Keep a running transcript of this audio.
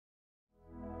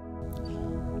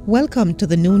Welcome to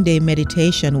the Noonday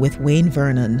Meditation with Wayne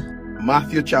Vernon.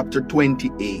 Matthew chapter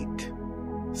 28,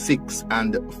 6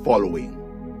 and following.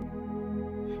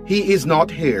 He is not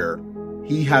here,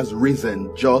 he has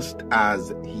risen just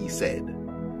as he said.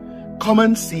 Come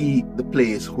and see the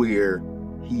place where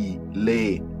he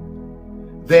lay.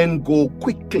 Then go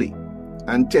quickly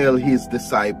and tell his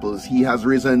disciples he has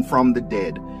risen from the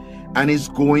dead and is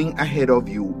going ahead of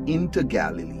you into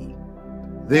Galilee.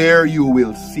 There you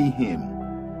will see him.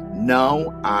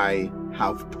 Now I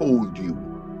have told you.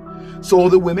 So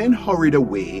the women hurried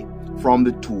away from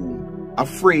the tomb,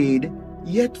 afraid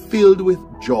yet filled with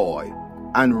joy,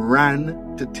 and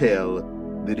ran to tell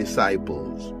the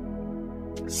disciples.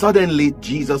 Suddenly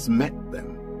Jesus met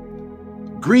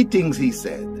them. Greetings, he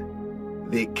said.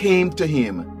 They came to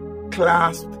him,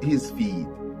 clasped his feet,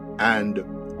 and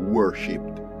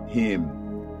worshipped him.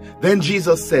 Then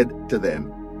Jesus said to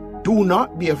them, Do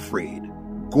not be afraid.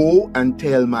 Go and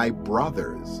tell my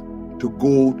brothers to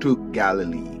go to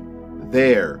Galilee.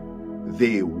 There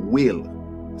they will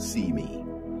see me.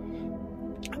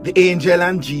 The angel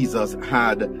and Jesus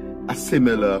had a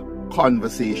similar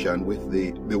conversation with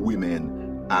the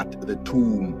women at the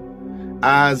tomb.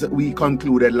 As we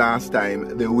concluded last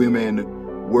time, the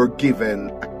women were given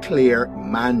a clear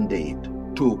mandate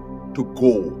to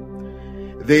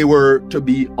go. They were to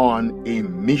be on a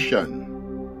mission.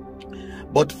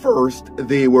 But first,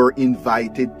 they were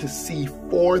invited to see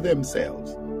for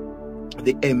themselves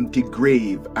the empty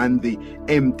grave and the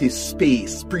empty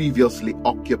space previously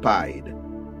occupied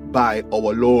by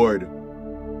our Lord.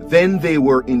 Then they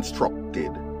were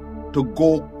instructed to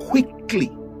go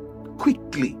quickly,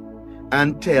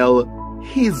 and tell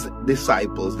his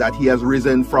disciples that he has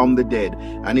risen from the dead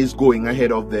and is going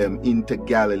ahead of them into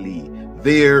Galilee.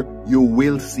 There you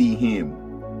will see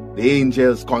him. The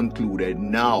angels concluded,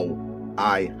 Now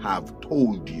I have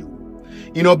told you.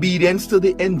 In obedience to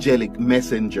the angelic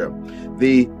messenger,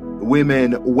 the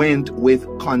women went with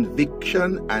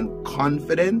conviction and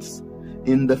confidence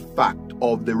in the fact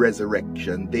of the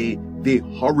resurrection. They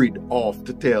hurried off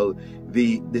to tell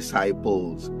the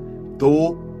disciples.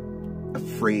 Though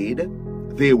afraid,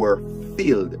 they were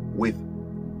filled with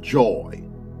joy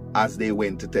as they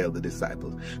went to tell the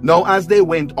disciples. Now, as they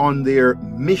went on their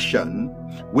mission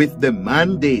with the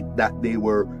mandate that they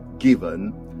were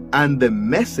given and the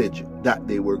message that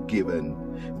they were given,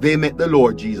 they met the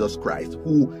Lord Jesus Christ,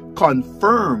 who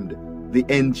confirmed the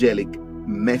angelic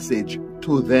message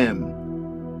to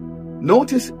them.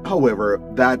 Notice, however,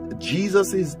 that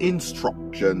Jesus'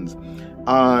 instructions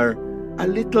are a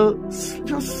little,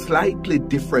 just slightly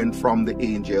different from the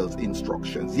angel's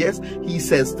instructions. Yes, he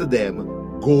says to them,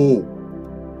 go.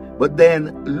 But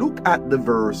then look at the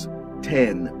verse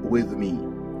 10 with me.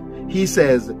 He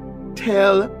says,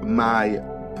 tell my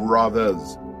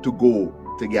brothers to go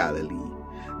to Galilee.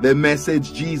 The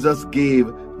message Jesus gave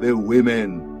the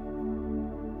women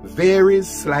varies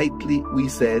slightly, we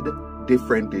said,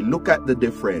 differently. Look at the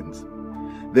difference.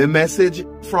 The message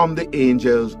from the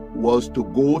angels was to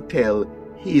go tell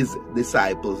his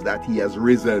disciples that he has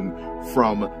risen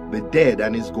from the dead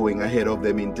and is going ahead of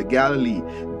them into Galilee.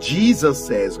 Jesus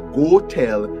says, go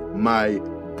tell my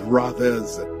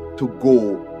brothers to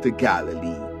go to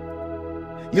Galilee.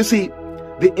 You see,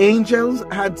 the angel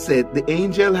had said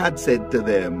to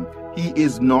them, he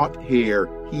is not here,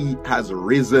 he has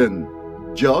risen,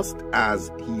 just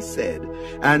as he said.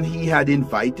 And he had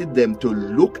invited them to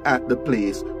look at the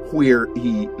place where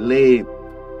he lay.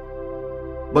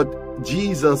 But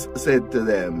Jesus said to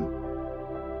them,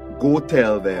 go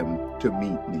tell them to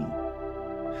meet me.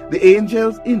 The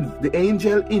angel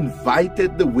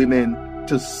invited the women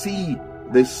to see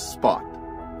this spot.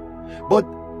 But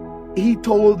he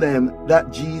told them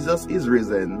that Jesus is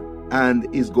risen and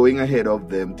is going ahead of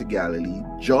them to Galilee,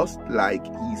 just like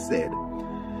he said.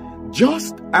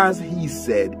 Just as he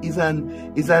said is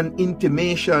an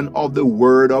intimation of the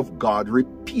word of God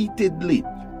repeatedly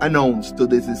announced to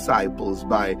the disciples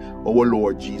by our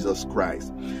Lord Jesus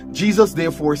Christ. Jesus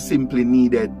therefore simply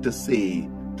needed to say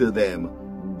to them,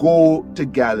 go to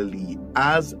Galilee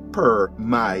as per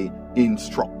my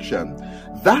instruction.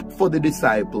 That for the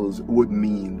disciples would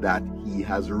mean that he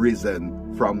has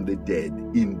risen from the dead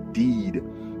indeed.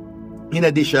 In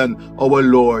addition, our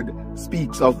Lord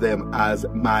speaks of them as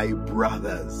my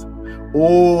brothers.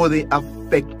 Oh, the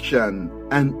affection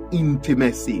and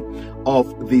intimacy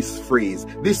of this phrase.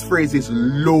 This phrase is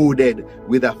loaded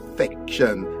with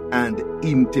affection and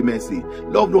intimacy.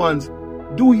 Loved ones,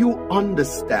 do you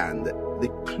understand the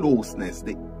closeness,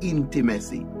 the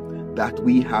intimacy that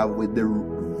we have with the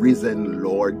risen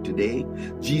Lord today?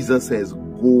 Jesus says,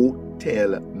 go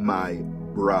tell my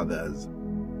brothers.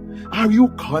 Are you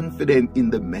confident in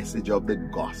the message of the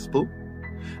gospel?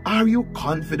 Are you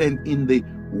confident in the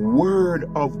word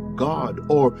of God,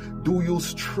 or do you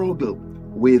struggle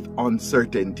with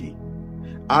uncertainty?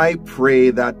 I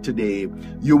pray that today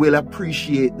you will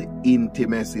appreciate the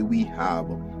intimacy we have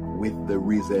with the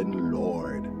risen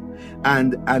Lord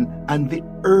and the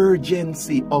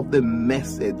urgency of the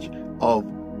message of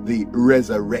the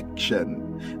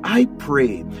resurrection. I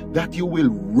pray that you will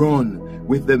run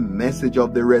with the message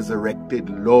of the resurrected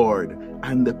Lord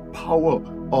and the power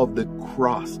of the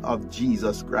cross of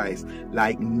Jesus Christ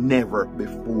like never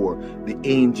before. The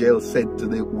angel said to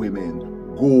the women,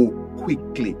 "Go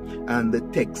quickly." And the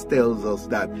text tells us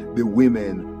that the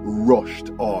women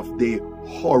rushed off. They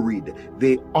hurried.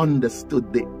 They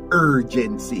understood the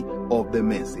urgency of the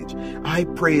message. I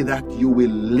pray that you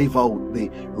will live out the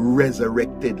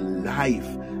resurrected life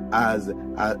as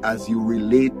you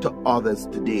relate to others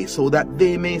today, so that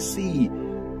they may see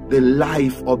the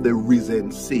life of the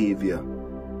risen Savior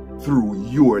through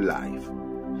your life.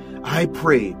 I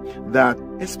pray that,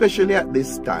 especially at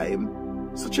this time,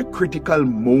 such a critical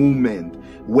moment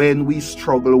when we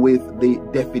struggle with the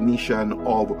definition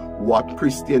of what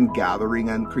Christian gathering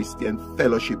and Christian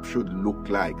fellowship should look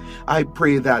like, I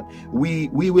pray that we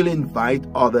will invite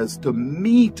others to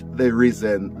meet the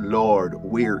risen Lord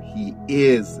where he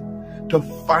is, to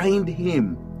find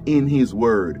him in his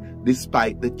word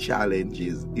despite the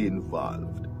challenges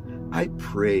involved. I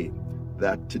pray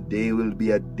that today will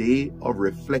be a day of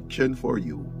reflection for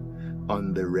you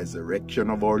on the resurrection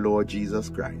of our Lord Jesus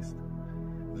Christ,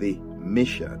 the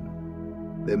mission,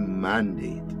 the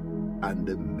mandate, and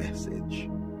the message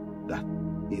that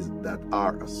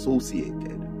are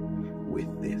associated with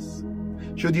this.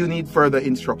 Should you need further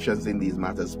instructions in these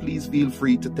matters, please feel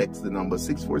free to text the number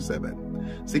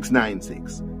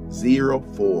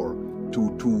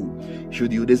 647-696-0422.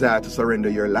 Should you desire to surrender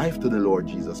your life to the Lord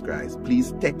Jesus Christ,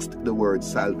 please text the word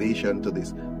salvation to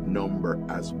this number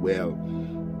as well.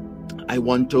 I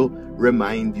want to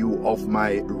remind you of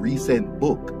my recent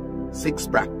book, 6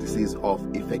 Practices of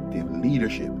Effective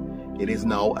Leadership. It is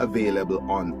now available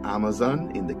on Amazon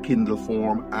in the Kindle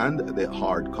form and the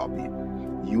hard copy.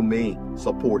 You may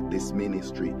support this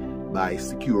ministry by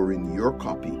securing your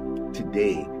copy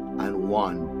today and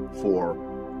one for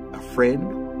a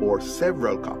friend or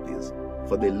several copies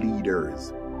for the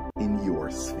leaders in your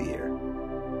sphere.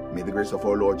 May the grace of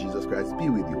our Lord Jesus Christ be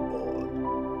with you all.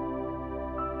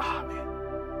 Amen.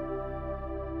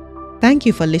 Thank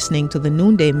you for listening to the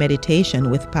Noonday Meditation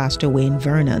with Pastor Wayne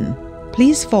Vernon.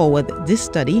 Please forward this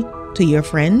study to your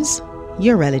friends,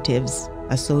 your relatives,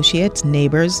 associates,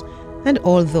 neighbors, and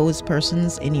all those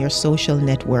persons in your social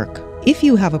network. If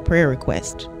you have a prayer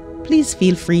request, please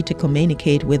feel free to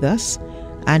communicate with us,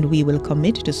 and we will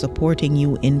commit to supporting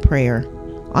you in prayer.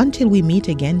 Until we meet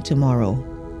again tomorrow,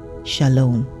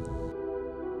 Shalom.